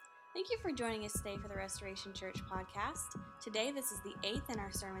Thank you for joining us today for the Restoration Church podcast. Today, this is the 8th in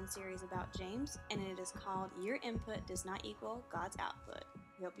our sermon series about James, and it is called Your Input Does Not Equal God's Output.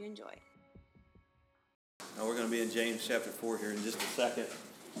 We hope you enjoy. Now we're going to be in James chapter 4 here in just a second,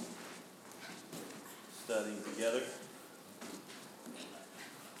 studying together.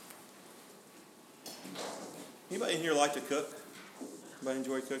 Anybody in here like to cook? Anybody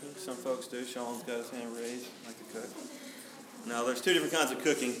enjoy cooking? Some folks do. Sean's got his hand raised, like to cook. Now, there's two different kinds of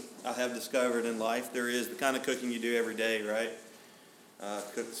cooking I have discovered in life. There is the kind of cooking you do every day, right?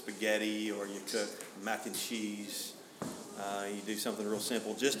 Cook spaghetti, or you cook mac and cheese. You do something real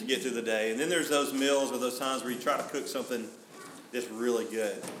simple just to get through the day. And then there's those meals or those times where you try to cook something that's really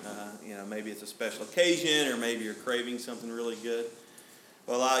good. Maybe it's a special occasion, or maybe you're craving something really good.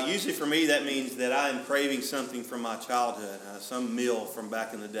 Well, usually for me, that means that I am craving something from my childhood, some meal from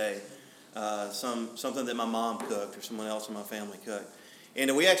back in the day. Something that my mom cooked or someone else in my family cooked.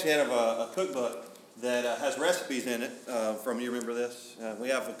 And we actually have a cookbook that has recipes in it you remember this? We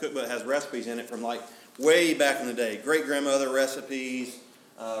have a cookbook that has recipes in it from like way back in the day. Great-grandmother recipes,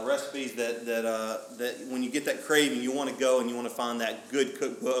 recipes that when you get that craving, you want to go and you want to find that good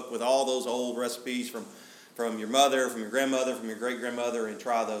cookbook with all those old recipes from your mother, from your grandmother, from your great-grandmother, and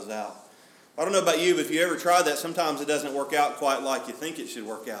try those out. I don't know about you, but if you ever tried that, sometimes it doesn't work out quite like you think it should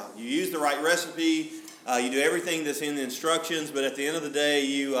work out. You use the right recipe, you do everything that's in the instructions, but at the end of the day,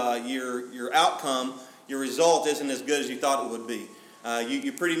 your outcome, your result isn't as good as you thought it would be.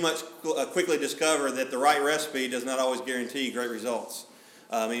 You pretty much quickly discover that the right recipe does not always guarantee great results.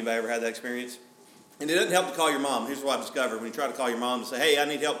 Anybody ever had that experience? And it doesn't help to call your mom. Here's what I've discovered. When you try to call your mom and say, hey, I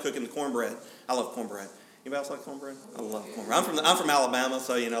need help cooking the cornbread. I love cornbread. Anybody else like cornbread? I love cornbread. I'm from Alabama,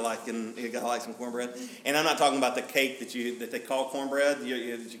 so you gotta like some cornbread. And I'm not talking about the cake that they call cornbread. That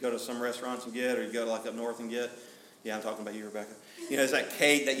you go to some restaurants and get, or you go to like up north and get. Yeah, I'm talking about you, Rebecca. It's that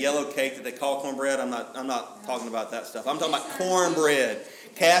cake, that yellow cake that they call cornbread. I'm not talking about that stuff. I'm talking about cornbread,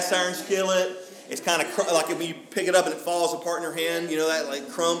 cast iron skillet. It's kind of like when you pick it up and it falls apart in your hand. That like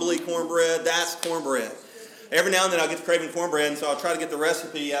crumbly cornbread. That's cornbread. Every now and then I'll get to craving cornbread, and so I'll try to get the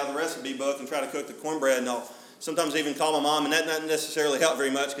recipe out of the recipe book and try to cook the cornbread, and I'll sometimes even call my mom, and that doesn't necessarily help very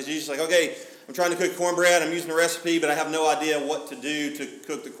much, because she's just like, okay, I'm trying to cook cornbread, I'm using the recipe, but I have no idea what to do to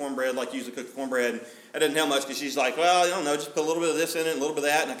cook the cornbread like you usually cook the cornbread. And that doesn't help much, because she's like, well, I don't know, just put a little bit of this in it, a little bit of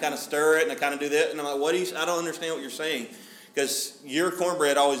that, and I kind of stir it, and I kind of do that, and I'm like, I don't understand what you're saying, because your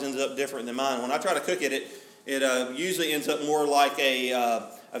cornbread always ends up different than mine. When I try to cook it, it usually ends up more like a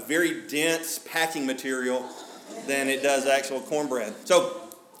very dense packing material than it does actual cornbread. So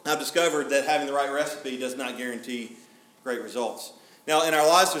I've discovered that having the right recipe does not guarantee great results. Now, in our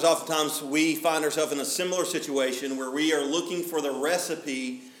lives, there's oftentimes we find ourselves in a similar situation where we are looking for the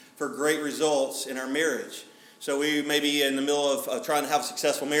recipe for great results in our marriage. So we may be in the middle of trying to have a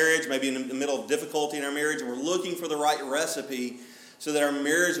successful marriage, maybe in the middle of difficulty in our marriage, and we're looking for the right recipe so that our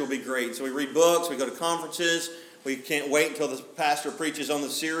marriage will be great. So we read books, we go to conferences, we can't wait until the pastor preaches on the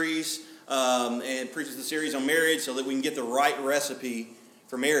series and preaches the series on marriage so that we can get the right recipe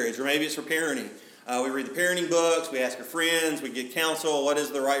for marriage. Or maybe it's for parenting. We read the parenting books, we ask our friends, we get counsel. What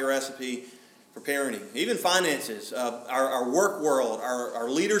is the right recipe for parenting? Even finances, our work world, our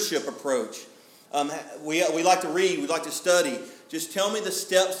leadership approach. We like to read, we like to study. Just tell me the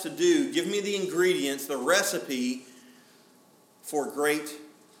steps to do. Give me the ingredients, the recipe for great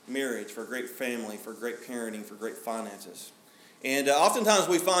marriage, for great family, for great parenting, for great finances. And oftentimes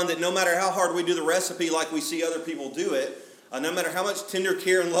we find that no matter how hard we do the recipe like we see other people do it, no matter how much tender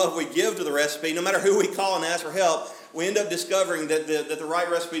care and love we give to the recipe, no matter who we call and ask for help, we end up discovering that the right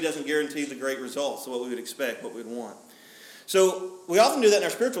recipe doesn't guarantee the great results, what we would expect, what we'd want. So we often do that in our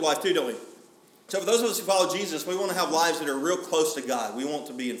spiritual life too, don't we? So for those of us who follow Jesus, we want to have lives that are real close to God. We want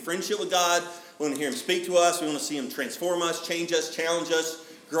to be in friendship with God. We want to hear Him speak to us. We want to see Him transform us, change us, challenge us,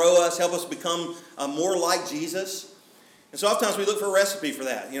 grow us, help us become more like Jesus. And so oftentimes we look for a recipe for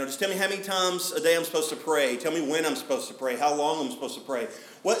that. Just tell me how many times a day I'm supposed to pray. Tell me when I'm supposed to pray, how long I'm supposed to pray.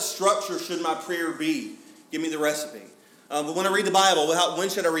 What structure should my prayer be? Give me the recipe. But when I read the Bible, when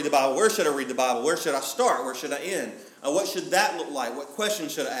should I read the Bible? Where should I read the Bible? Where should I start? Where should I end? What should that look like? What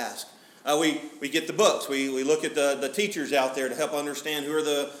questions should I ask? We get the books. We look at the teachers out there to help understand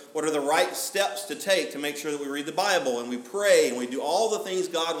what are the right steps to take to make sure that we read the Bible, and we pray, and we do all the things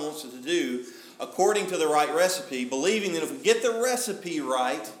God wants us to do according to the right recipe, believing that if we get the recipe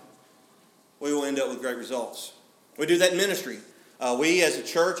right, we will end up with great results. We do that in ministry. We as a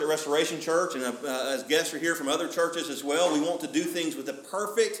church, a Restoration Church, and as guests are here from other churches as well, we want to do things with the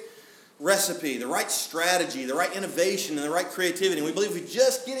perfect recipe, the right strategy, the right innovation, and the right creativity. And we believe if we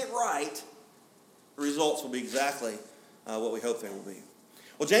just get it right, the results will be exactly what we hope they will be.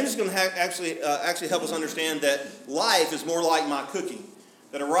 Well, James is going to actually help us understand that life is more like my cooking,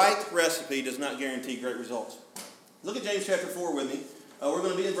 that a right recipe does not guarantee great results. Look at James chapter 4 with me. We're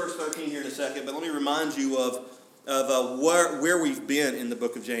going to be in verse 13 here in a second, but let me remind you of where we've been in the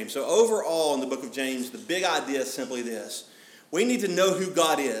book of James. So overall in the book of James, the big idea is simply this. We need to know who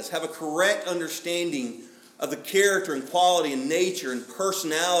God is, have a correct understanding of the character and quality and nature and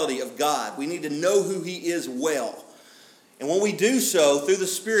personality of God. We need to know who He is well. And when we do so, through the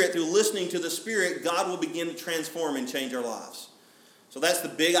Spirit, through listening to the Spirit, God will begin to transform and change our lives. So that's the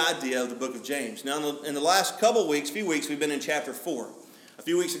big idea of the book of James. Now, in the last few weeks, we've been in chapter 4. A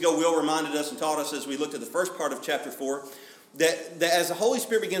few weeks ago, Will reminded us and taught us as we looked at the first part of chapter 4 that as the Holy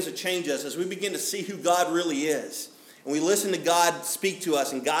Spirit begins to change us, as we begin to see who God really is, and we listen to God speak to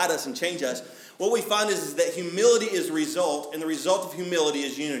us and guide us and change us, what we find is that humility is the result, and the result of humility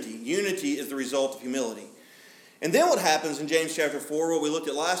is unity. Unity is the result of humility. And then what happens in James chapter 4, what we looked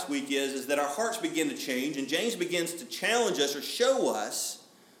at last week is that our hearts begin to change, and James begins to challenge us or show us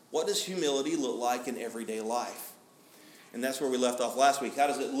what does humility look like in everyday life. And that's where we left off last week. How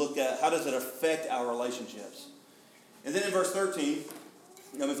does it affect our relationships? And then in verse 13,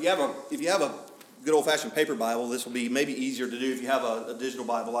 if you have a good old-fashioned paper Bible, this will be maybe easier to do if you have a digital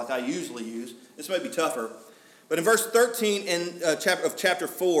Bible like I usually use. This may be tougher. But in verse 13 of chapter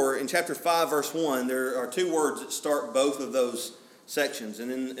 4, in chapter 5, verse 1, there are two words that start both of those sections.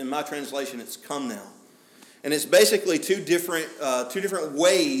 And in my translation, it's come now. And it's basically two different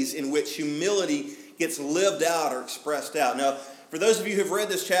ways in which humility gets lived out or expressed out. Now, for those of you who have read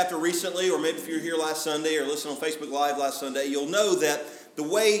this chapter recently, or maybe if you were here last Sunday or listened on Facebook Live last Sunday, you'll know that the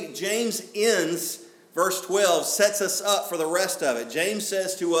way James ends verse 12 sets us up for the rest of it. James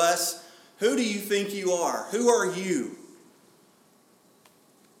says to us, who do you think you are? Who are you?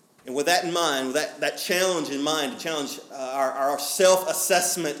 And with that in mind, with that challenge in mind, to challenge our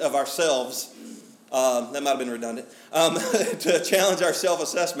self-assessment of ourselves, that might have been redundant, to challenge our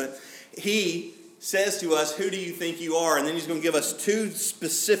self-assessment, he says to us, who do you think you are? And then he's going to give us two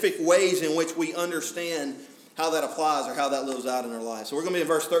specific ways in which we understand how that applies or how that lives out in our lives. So we're going to be in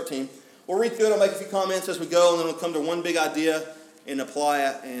verse 13. We'll read through it. I'll make a few comments as we go, and then we'll come to one big idea and apply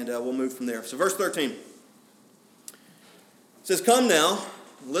it, and we'll move from there. So verse 13. It says, come now,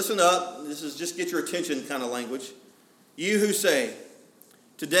 listen up. This is just get your attention kind of language. You who say,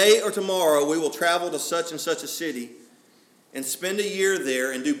 today or tomorrow we will travel to such and such a city and spend a year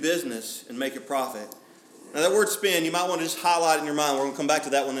there and do business and make a profit. Now that word spend, you might want to just highlight in your mind. We're going to come back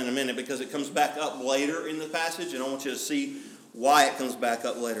to that one in a minute because it comes back up later in the passage, and I want you to see why it comes back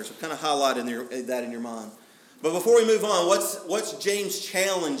up later. So kind of highlight that in your mind. But before we move on, what's James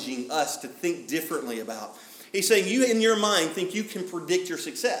challenging us to think differently about? He's saying you in your mind think you can predict your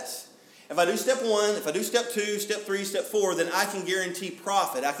success. If I do step 1, if I do step 2, step 3, step 4, then I can guarantee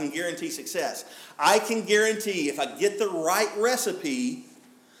profit. I can guarantee success. I can guarantee if I get the right recipe,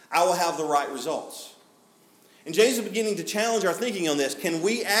 I will have the right results. And James is beginning to challenge our thinking on this. Can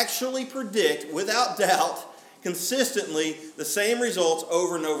we actually predict, without doubt, consistently the same results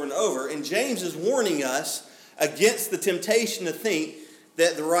over and over and over? And James is warning us against the temptation to think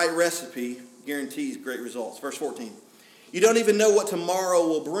that the right recipe guarantees great results. Verse 14. You don't even know what tomorrow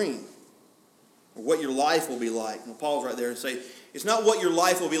will bring or what your life will be like. I'll pause right there and say, it's not what your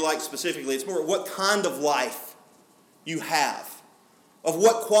life will be like specifically. It's more what kind of life you have. Of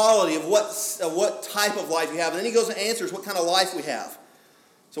what quality, of what type of life you have. And then he goes and answers what kind of life we have.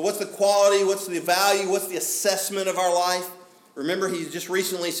 So what's the quality, what's the value, what's the assessment of our life? Remember, he just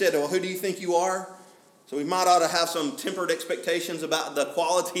recently said, well, who do you think you are? So we might ought to have some tempered expectations about the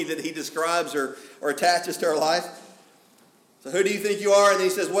quality that he describes or attaches to our life. So who do you think you are? And then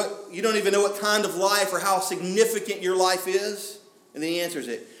he says, you don't even know what kind of life or how significant your life is? And then he answers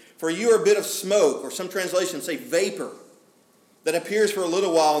it. For you are a bit of smoke, or some translations say vapor, that appears for a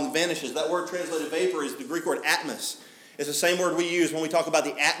little while and vanishes. That word translated vapor is the Greek word atmos. It's the same word we use when we talk about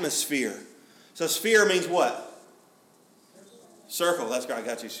the atmosphere. So sphere means what? Circle. That's right. I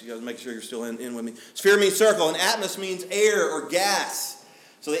got you. So you got to make sure you're still in with me. Sphere means circle, and atmos means air or gas.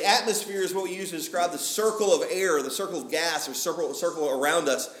 So the atmosphere is what we use to describe the circle of air, the circle of gas, or circle around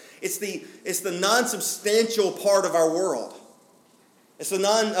us. It's the non-substantial part of our world. It's the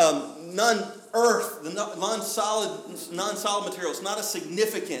non-earth, the non-solid material. It's not as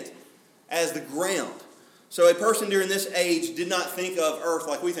significant as the ground. So a person during this age did not think of earth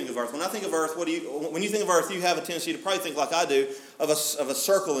like we think of earth. When I think of earth, when you think of earth, you have a tendency to probably think like I do of a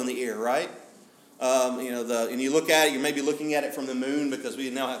circle in the air, right? And you look at it, you may be looking at it from the moon because we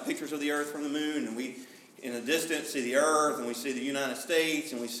now have pictures of the earth from the moon, and we, in the distance, see the earth, and we see the United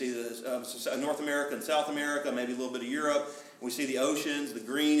States, and we see North America and South America, maybe a little bit of Europe. We see the oceans, the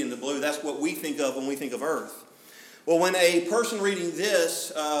green and the blue. That's what we think of when we think of earth. Well, when a person reading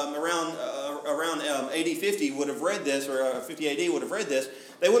this around AD 50 would have read this, or 50 AD would have read this,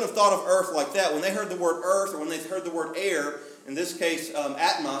 they wouldn't have thought of earth like that. When they heard the word earth, or when they heard the word air, in this case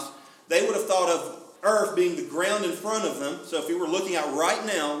atmos, they would have thought of earth being the ground in front of them. So if you were looking out right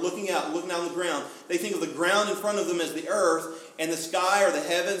now, looking down on the ground, they think of the ground in front of them as the earth, and the sky or the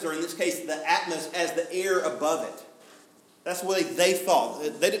heavens, or in this case the atmos, as the air above it. That's the way they thought.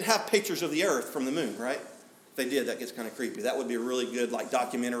 They didn't have pictures of the earth from the moon, right? If they did, that gets kind of creepy. That would be a really good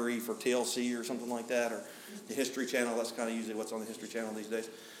documentary for TLC or something like that, or the History Channel. That's kind of usually what's on the History Channel these days.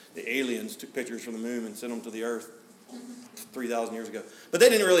 The aliens took pictures from the moon and sent them to the earth 3,000 years ago. But they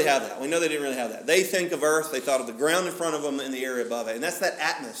didn't really have that. We know they didn't really have that. They think of earth, they thought of the ground in front of them and the area above it. And that's that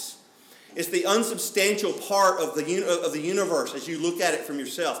atmos. It's the unsubstantial part of the universe as you look at it from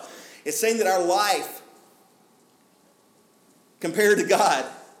yourself. It's saying that our life, compared to God,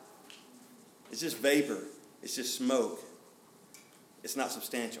 is just vapor. It's just smoke. It's not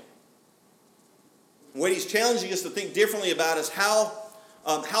substantial. What he's challenging us to think differently about is how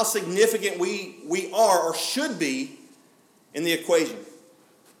significant we are or should be in the equation.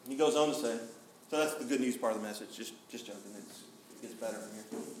 He goes on to say, so that's the good news part of the message. Just joking. It gets better from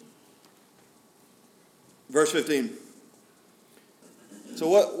here. Verse 15. So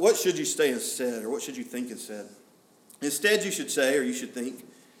what should you say instead, or what should you think instead? Instead you should say, or you should think,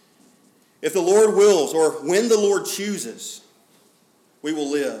 if the Lord wills, or when the Lord chooses, we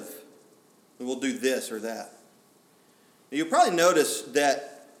will live. We will do this or that. Now, you'll probably notice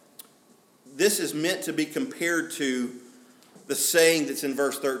that this is meant to be compared to the saying that's in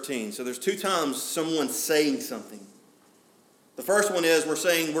verse 13. So there's two times someone's saying something. The first one is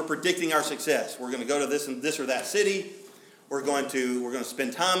we're predicting our success. We're going to go to this or that city. We're going to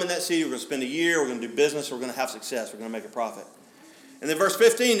spend time in that city. We're going to spend a year. We're going to do business. We're going to have success. We're going to make a profit. And then verse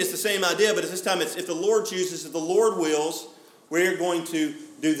 15 is the same idea, but this time it's if the Lord chooses, if the Lord wills, we're going to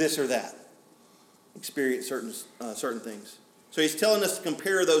do this or that. Experience certain things. So he's telling us to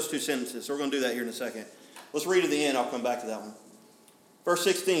compare those two sentences. So we're going to do that here in a second. Let's read to the end. I'll come back to that one. Verse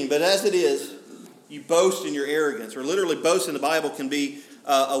 16, but as it is, you boast in your arrogance, or literally boast in the Bible can be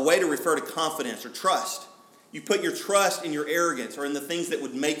a way to refer to confidence or trust. You put your trust in your arrogance or in the things that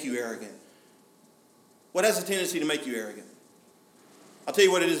would make you arrogant. What has a tendency to make you arrogant? I'll tell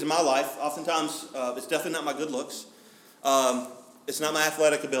you what it is in my life. Oftentimes, it's definitely not my good looks. It's not my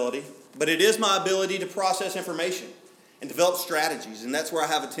athletic ability. But it is my ability to process information and develop strategies. And that's where I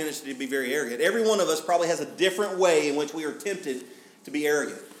have a tendency to be very arrogant. Every one of us probably has a different way in which we are tempted to be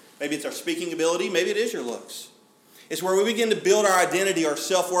arrogant. Maybe it's our speaking ability. Maybe it is your looks. It's where we begin to build our identity, our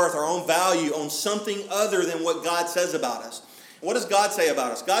self-worth, our own value on something other than what God says about us. And what does God say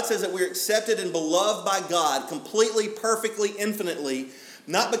about us? God says that we're accepted and beloved by God completely, perfectly, infinitely,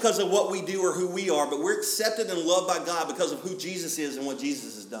 not because of what we do or who we are, but we're accepted and loved by God because of who Jesus is and what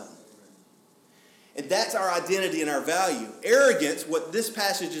Jesus has done. And that's our identity and our value. Arrogance, what this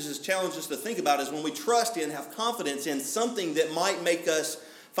passage has challenged us to think about, is when we trust in, have confidence in something that might make us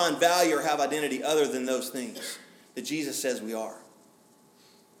find value or have identity other than those things that Jesus says we are.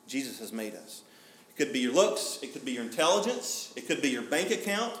 Jesus has made us. It could be your looks. It could be your intelligence. It could be your bank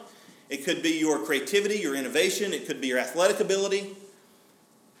account. It could be your creativity, your innovation. It could be your athletic ability.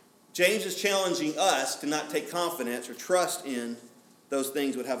 James is challenging us to not take confidence or trust in those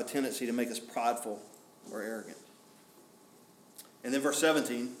things would have a tendency to make us prideful or arrogant. And then verse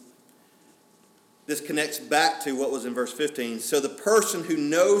 17, this connects back to what was in verse 15. So the person who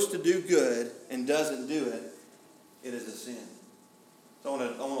knows to do good and doesn't do it, it is a sin. So I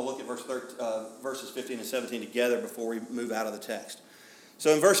want to look at verses 15 and 17 together before we move out of the text.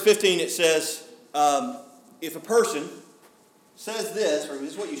 So in verse 15 it says, if a person says this, or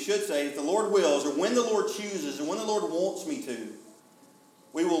this is what you should say, if the Lord wills, or when the Lord chooses, or when the Lord wants me to,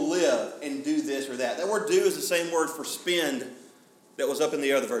 we will live and do this or that. That word do is the same word for spend that was up in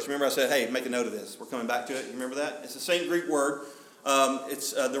the other verse. Remember I said, hey, make a note of this. We're coming back to it. You remember that? It's the same Greek word.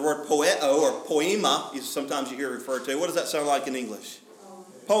 It's the word poeo or poema, sometimes you hear it referred to. What does that sound like in English?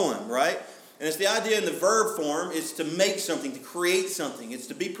 Poem, right? And it's the idea in the verb form. It's to make something, to create something. It's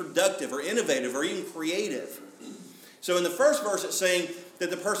to be productive or innovative or even creative. So in the first verse it's saying that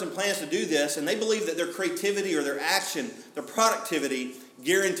the person plans to do this and they believe that their creativity or their action, their productivity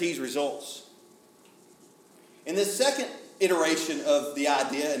guarantees results. In this second iteration of the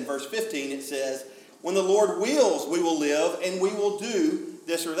idea in verse 15 it says, when the Lord wills, we will live and we will do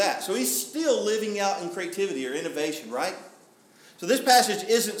this or that. So he's still living out in creativity or innovation, right? So this passage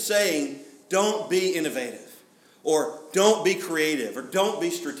isn't saying don't be innovative or don't be creative or don't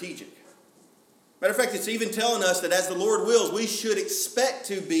be strategic. Matter of fact, it's even telling us that as the Lord wills, we should expect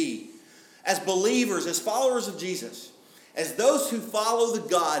to be, as believers, as followers of Jesus, as those who follow the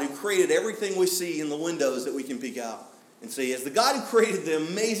God who created everything we see in the windows that we can peek out and see, as the God who created the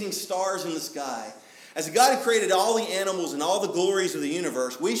amazing stars in the sky, as the God who created all the animals and all the glories of the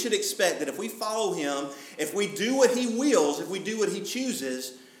universe, we should expect that if we follow Him, if we do what He wills, if we do what He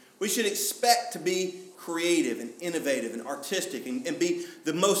chooses, we should expect to be creative and innovative and artistic and be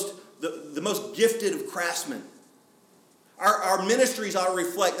the most gifted of craftsmen. Our ministries ought to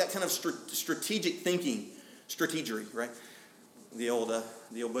reflect that kind of strategic thinking, strategery, right? The old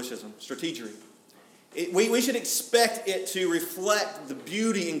Bushism, strategery. We should expect it to reflect the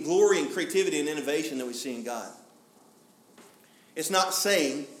beauty and glory and creativity and innovation that we see in God. It's not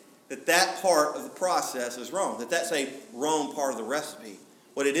saying that part of the process is wrong, that's a wrong part of the recipe.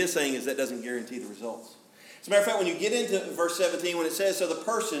 What it is saying is that doesn't guarantee the results. As a matter of fact, when you get into verse 17, when it says, so the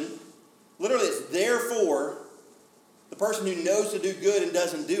person, literally it's therefore, the person who knows to do good and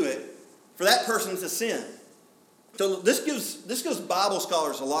doesn't do it, for that person it's a sin. So this gives Bible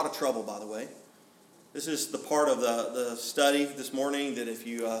scholars a lot of trouble, by the way. This is the part of the study this morning that if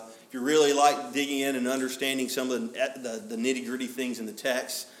you really like digging in and understanding some of the nitty-gritty things in the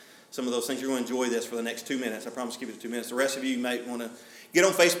text, some of those things, you're going to enjoy this for the next 2 minutes. I promise to keep it to 2 minutes. The rest of you might want to get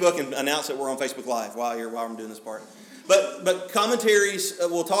on Facebook and announce that we're on Facebook Live while I'm doing this part. But commentaries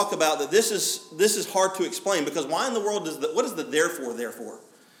will talk about that this is hard to explain, because why in the world what is the therefore?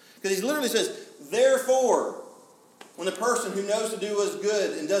 Because he literally says, therefore, when the person who knows to do what is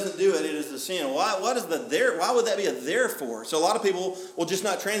good and doesn't do it, it is a sin. Why would that be a therefore? So a lot of people will just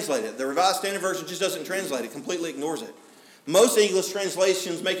not translate it. The Revised Standard Version just doesn't translate it, completely ignores it. Most English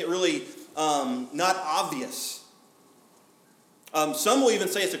translations make it really not obvious. Some will even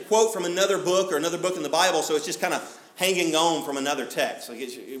say it's a quote from another book or another book in the Bible, so it's just kind of hanging on from another text. Like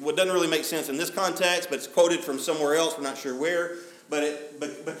it doesn't really make sense in this context, but it's quoted from somewhere else. We're not sure where. But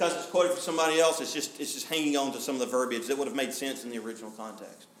because it's quoted from somebody else, it's just hanging on to some of the verbiage that would have made sense in the original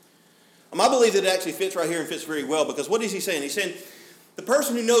context. I believe that it actually fits right here and fits very well, because what is he saying? He's saying the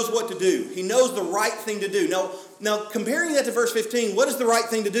person who knows what to do, he knows the right thing to do. Now comparing that to verse 15, what is the right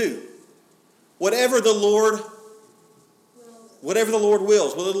thing to do? Whatever the Lord wills, whatever the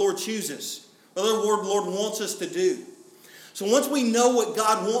Lord chooses, whatever the Lord wants us to do. So once we know what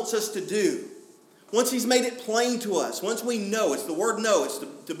God wants us to do, once He's made it plain to us, once we know, it's the word know, it's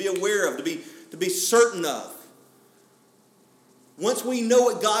to be aware of, to be certain of. Once we know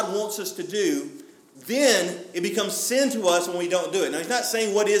what God wants us to do, then it becomes sin to us when we don't do it. Now, He's not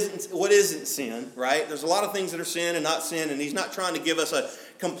saying what isn't sin, right? There's a lot of things that are sin and not sin, and He's not trying to give us a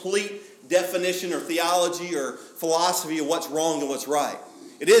complete definition or theology or philosophy of what's wrong and what's right.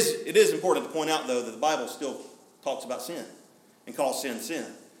 It is important to point out, though, that the Bible still talks about sin and calls sin sin.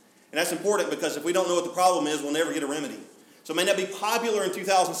 And that's important because if we don't know what the problem is, we'll never get a remedy. So it may not be popular in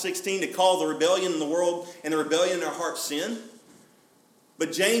 2016 to call the rebellion in the world and the rebellion in our hearts sin.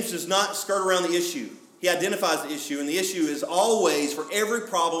 But James does not skirt around the issue. He identifies the issue, and the issue is always, for every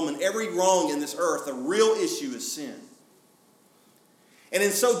problem and every wrong in this earth, the real issue is sin. And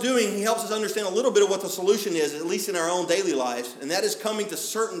in so doing, he helps us understand a little bit of what the solution is, at least in our own daily lives, and that is coming to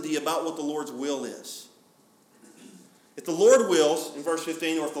certainty about what the Lord's will is. If the Lord wills, in verse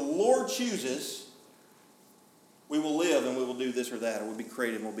 15, or if the Lord chooses, we will live and we will do this or that, or we'll be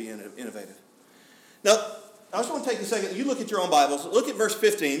creative and we'll be innovative. Now, I just want to take a second. You look at your own Bibles. Look at verse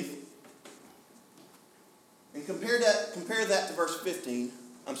 15. And compare that to verse 15.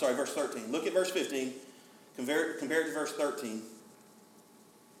 I'm sorry, verse 13. Look at verse 15. Compare it to verse 13.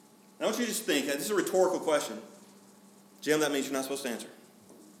 I want you to just think. This is a rhetorical question. Jim, that means you're not supposed to answer.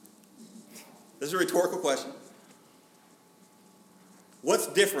 This is a rhetorical question. What's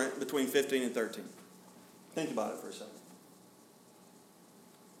different between 15 and 13? Think about it for a second.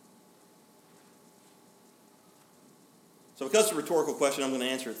 So because it's a rhetorical question, I'm going to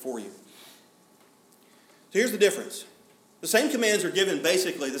answer it for you. So here's the difference. The same commands are given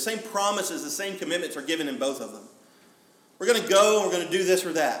basically, the same promises, the same commitments are given in both of them. We're going to go and we're going to do this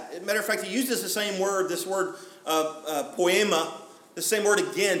or that. As a matter of fact, he uses the same word, this word poema, the same word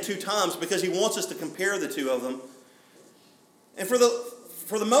again 2 times because he wants us to compare the two of them. And for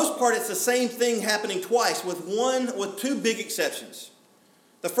the most part, it's the same thing happening twice with 2 big exceptions.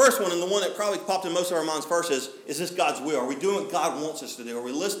 The first one, and the one that probably popped in most of our minds first, is this God's will? Are we doing what God wants us to do? Are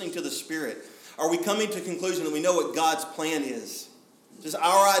we listening to the Spirit? Are we coming to the conclusion that we know what God's plan is? Is this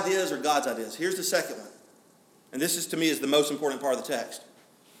our ideas or God's ideas? Here's the second one. And this, to me, is the most important part of the text.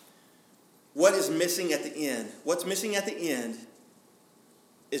 What is missing at the end? What's missing at the end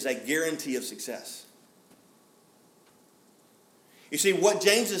is a guarantee of success. You see, what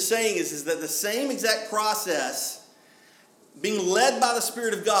James is saying is that the same exact process, being led by the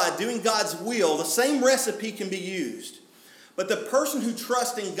Spirit of God, doing God's will, the same recipe can be used. But the person who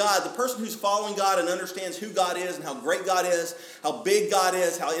trusts in God, the person who's following God and understands who God is and how great God is, how big God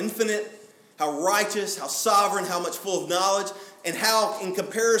is, how infinite, how righteous, how sovereign, how much full of knowledge, and how, in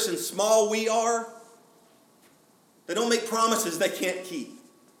comparison, small we are, they don't make promises they can't keep.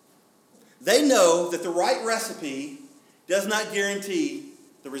 They know that the right recipe does not guarantee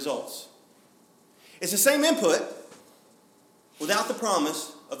the results. It's the same input without the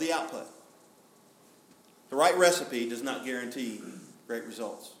promise of the output. The right recipe does not guarantee great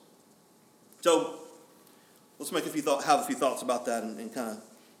results. So let's have a few thoughts about that and kind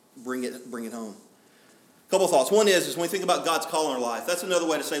of bring it home. A couple of thoughts. One is when we think about God's call in our life, that's another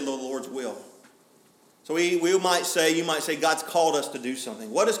way to say the Lord's will. So you might say God's called us to do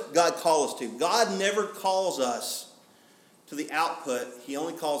something. What does God call us to? God never calls us to the output. He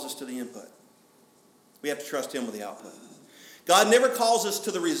only calls us to the input. We have to trust Him with the output. God never calls us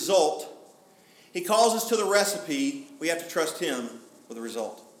to the result. He calls us to the recipe. We have to trust Him with the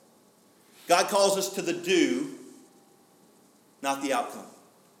result. God calls us to the do, not the outcome.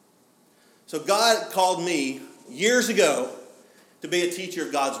 So God called me years ago to be a teacher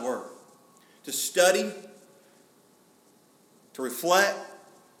of God's Word. To study, to reflect,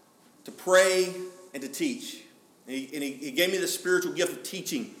 to pray, and to teach. And he gave me the spiritual gift of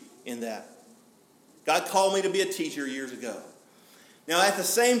teaching in that. God called me to be a teacher years ago. Now, at the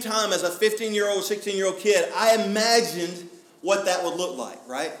same time, as a 15-year-old, 16-year-old kid, I imagined what that would look like,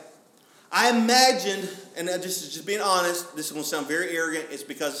 right? I imagined, and just being honest, this is going to sound very arrogant. It's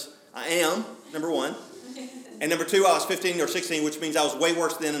because I am, number one. And number two, I was 15 or 16, which means I was way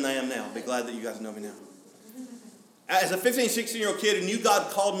worse then than I am now. I'll be glad that you guys know me now. As a 15, 16-year-old kid who knew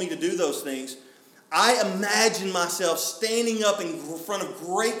God called me to do those things, I imagined myself standing up in front of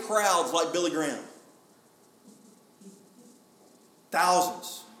great crowds like Billy Graham.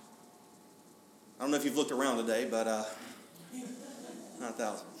 Thousands. I don't know if you've looked around today, but not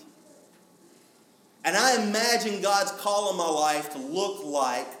thousands. And I imagined God's call on my life to look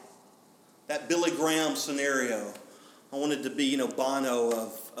like that Billy Graham scenario. I wanted to be, Bono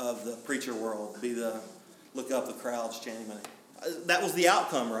of the preacher world. Be the look up the crowds chanting my name. That was the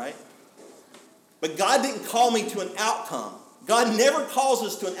outcome, right? But God didn't call me to an outcome. God never calls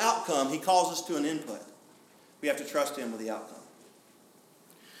us to an outcome. He calls us to an input. We have to trust Him with the outcome.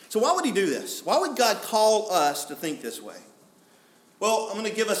 So why would He do this? Why would God call us to think this way? Well, I'm going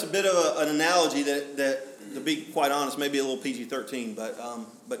to give us a bit of an analogy that, to be quite honest, maybe a little PG-13,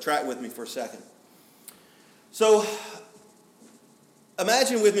 but track with me for a second. So,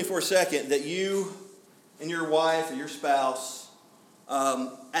 imagine with me for a second that you and your wife or your spouse,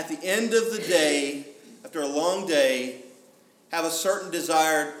 at the end of the day, after a long day, have a certain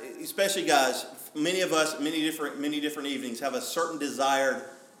desired, especially guys, many of us, many different evenings, have a certain desired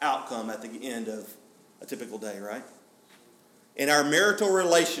outcome at the end of a typical day, right? In our marital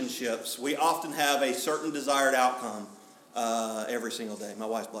relationships, we often have a certain desired outcome every single day. My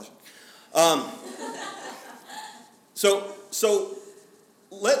wife's blushing. So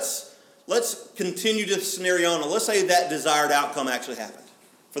let's continue this scenario on. Let's say that desired outcome actually happened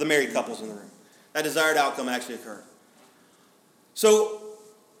for the married couples in the room. That desired outcome actually occurred. So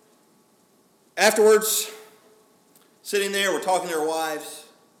afterwards, sitting there, we're talking to our wives.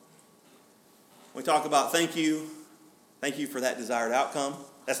 We talk about thank you for that desired outcome.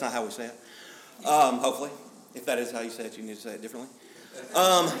 That's not how we say it. Hopefully. If that is how you say it, you need to say it differently.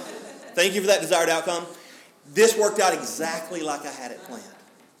 Thank you for that desired outcome. This worked out exactly like I had it planned.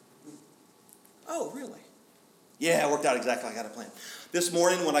 Oh, really? Yeah, it worked out exactly like I had it planned. This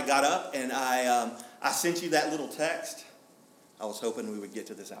morning when I got up and I sent you that little text, I was hoping we would get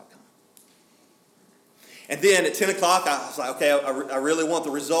to this outcome. And then at 10 o'clock, I was like, okay, I really want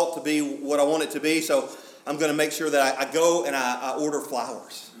the result to be what I want it to be, so I'm going to make sure that I go and I order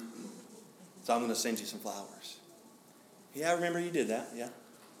flowers. So I'm going to send you some flowers. Yeah, I remember you did that, yeah.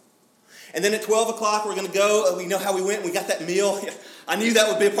 And then at 12 o'clock, we're going to go. We know how we went. We got that meal. I knew that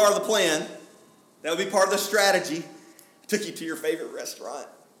would be a part of the plan. That would be part of the strategy. I took you to your favorite restaurant.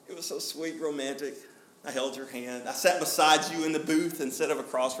 It was so sweet, romantic. I held your hand. I sat beside you in the booth instead of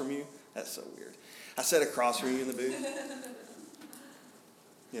across from you. That's so weird. I sat across from you in the booth.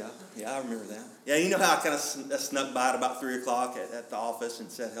 Yeah, I remember that. Yeah, you know how I kind of snuck by at about 3 o'clock at the office and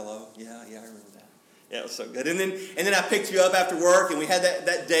said hello? Yeah, I remember that. Yeah, it was so good. And then I picked you up after work, and we had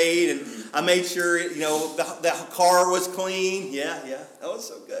that date, and I made sure, the car was clean. Yeah, that was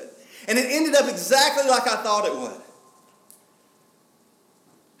so good. And it ended up exactly like I thought it would.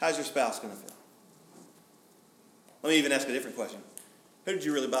 How's your spouse going to feel? Let me even ask a different question. Who did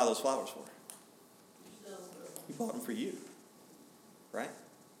you really buy those flowers for? You bought them for you, right?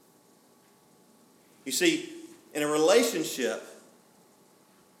 You see, in a relationship,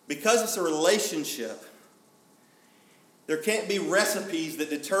 because it's a relationship, there can't be recipes that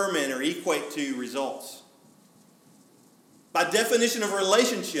determine or equate to results. By definition of a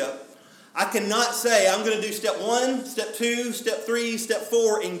relationship, I cannot say I'm going to do step 1, step 2, step 3, step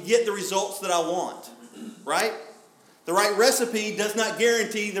 4 and get the results that I want. Right? The right recipe does not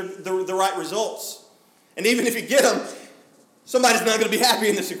guarantee the right results. And even if you get them, somebody's not going to be happy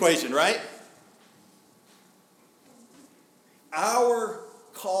in this equation, right? Our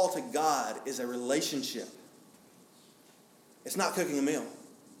call to God is a relationship. It's not cooking a meal.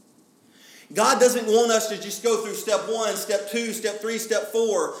 God doesn't want us to just go through step 1, step 2, step 3, step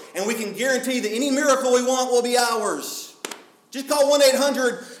 4, and we can guarantee that any miracle we want will be ours. Just call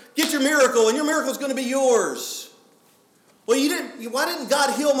 1-800, get your miracle, and your miracle is going to be yours. Well, why didn't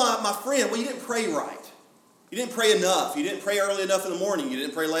God heal my friend? Well, you didn't pray right. You didn't pray enough. You didn't pray early enough in the morning. You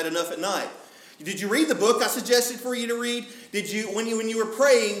didn't pray late enough at night. Did you read the book I suggested for you to read? Did you, when you were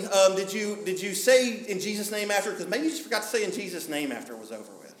praying, did you say in Jesus' name after? Because maybe you just forgot to say in Jesus' name after it was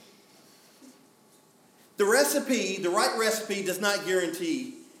over with. The right recipe does not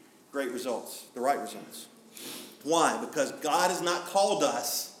guarantee great results, the right results. Why? Because God has not called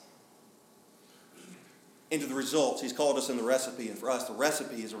us into the results. He's called us in the recipe. And for us, the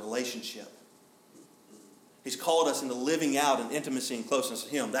recipe is a relationship. He's called us into living out in intimacy and closeness to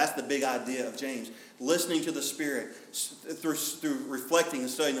Him. That's the big idea of James. Listening to the Spirit through reflecting and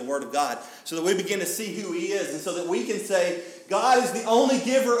studying the Word of God so that we begin to see who He is and so that we can say, God is the only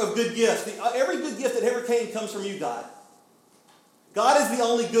giver of good gifts. Every good gift that ever came comes from you, God. God is the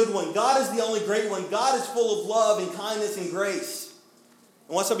only good one. God is the only great one. God is full of love and kindness and grace.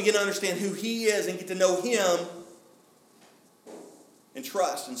 And once I begin to understand who He is and get to know Him, and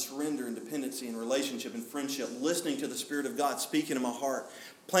trust and surrender and dependency and relationship and friendship, listening to the Spirit of God speaking in my heart,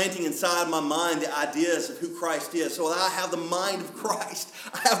 planting inside my mind the ideas of who Christ is so that I have the mind of Christ.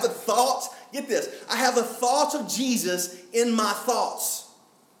 I have the thoughts, get this, I have the thoughts of Jesus in my thoughts.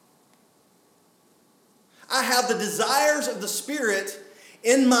 I have the desires of the Spirit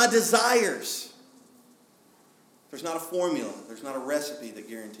in my desires. There's not a formula, there's not a recipe that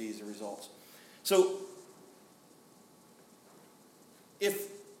guarantees the results. So, if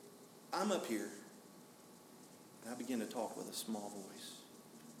I'm up here and I begin to talk with a small voice,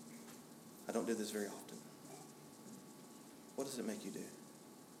 I don't do this very often. What does it make you do?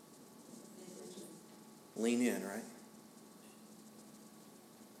 Lean in, right?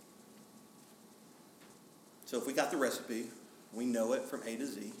 So if we got the recipe, we know it from A to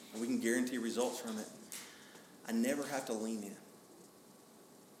Z, and we can guarantee results from it, I never have to lean in.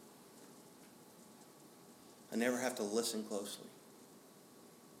 I never have to listen closely.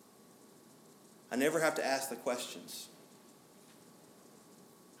 I never have to ask the questions.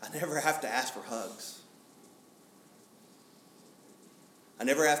 I never have to ask for hugs. I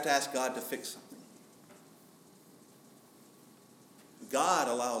never have to ask God to fix something. God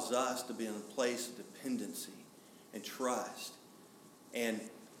allows us to be in a place of dependency and trust and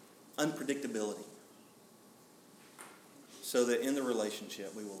unpredictability so that in the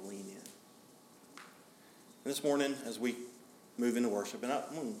relationship we will lean in. And this morning, as we move into worship, and I'm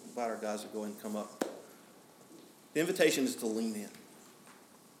going to invite our guys to go and come up. The invitation is to lean in.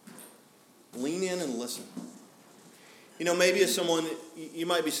 Lean in and listen. You know, maybe as someone, you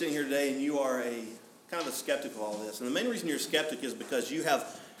might be sitting here today and you are kind of a skeptic of all this. And the main reason you're a skeptic is because you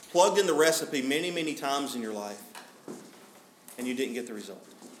have plugged in the recipe many, many times in your life and you didn't get the result.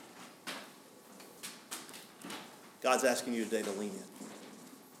 God's asking you today to lean in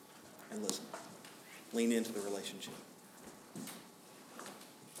and listen. Lean into the relationship.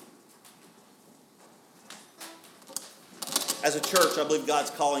 As a church, I believe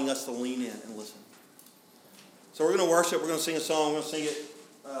God's calling us to lean in and listen. So we're going to worship. We're going to sing a song. We're going to sing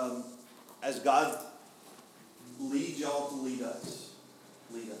it as God leads y'all to lead us.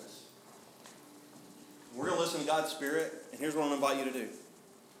 Lead us. We're going to listen to God's Spirit. And here's what I'm going to invite you to do.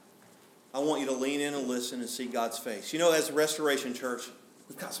 I want you to lean in and listen and see God's face. You know, as a Restoration Church,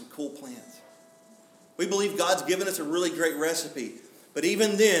 we've got some cool plans. We believe God's given us a really great recipe. But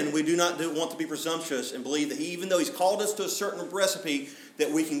even then, we do not want to be presumptuous and believe that even though He's called us to a certain recipe, that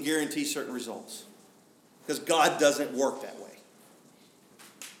we can guarantee certain results. Because God doesn't work that way.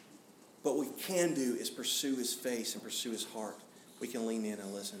 What we can do is pursue His face and pursue His heart. We can lean in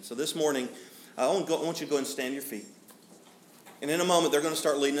and listen. So this morning, I want you to go and stand your feet. And in a moment, they're going to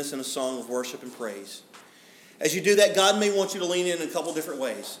start leading us in a song of worship and praise. As you do that, God may want you to lean in a couple different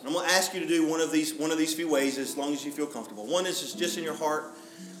ways. I'm going to ask you to do one of these few ways as long as you feel comfortable. One is just in your heart,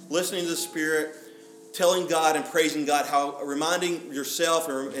 listening to the Spirit, telling God and praising God, reminding yourself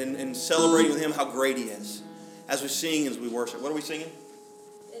and celebrating with Him how great He is. As we sing, as we worship. What are we singing?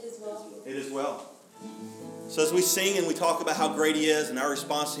 It is well. It is well. So as we sing and we talk about how great He is and our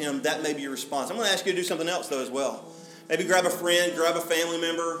response to Him, that may be your response. I'm going to ask you to do something else, though, as well. Maybe grab a friend, grab a family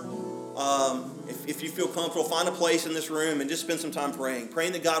member. If you feel comfortable, find a place in this room and just spend some time praying.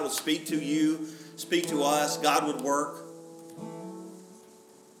 Praying that God would speak to you, speak to us, God would work.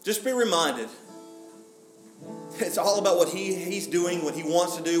 Just be reminded. It's all about what He's doing, what He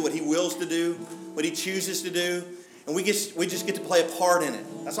wants to do, what He wills to do, what He chooses to do. And we just get to play a part in it.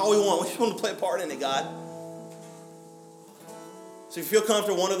 That's all we want. We just want to play a part in it, God. So if you feel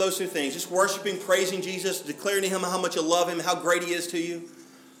comfortable, one of those two things, just worshiping, praising Jesus, declaring to Him how much you love Him, how great He is to you.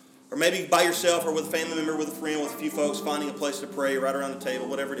 Or maybe by yourself or with a family member, with a friend, with a few folks, finding a place to pray right around the table,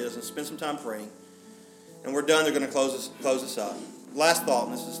 whatever it is, and spend some time praying. And we're done. They're going to close us up. Last thought,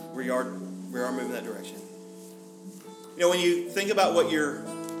 and this is we are moving that direction. You know, when you think about what your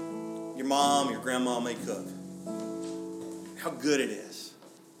mom, your grandma may cook, how good it is.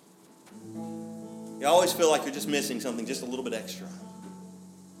 You always feel like you're just missing something just a little bit extra.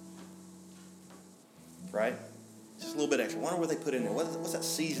 Right? Just a little bit extra. I wonder what they put in there. What's that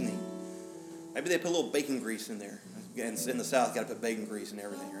seasoning? Maybe they put a little bacon grease in there. In the South, you got to put bacon grease in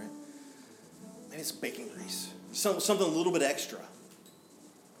everything, right? Maybe it's bacon grease. Something a little bit extra.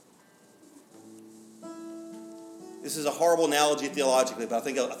 This is a horrible analogy theologically, but I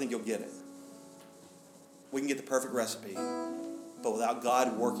think you'll get it. We can get the perfect recipe, but without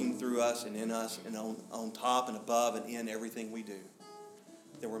God working through us and in us and on top and above and in everything we do,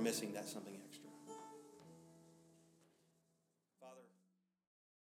 then we're missing that something else.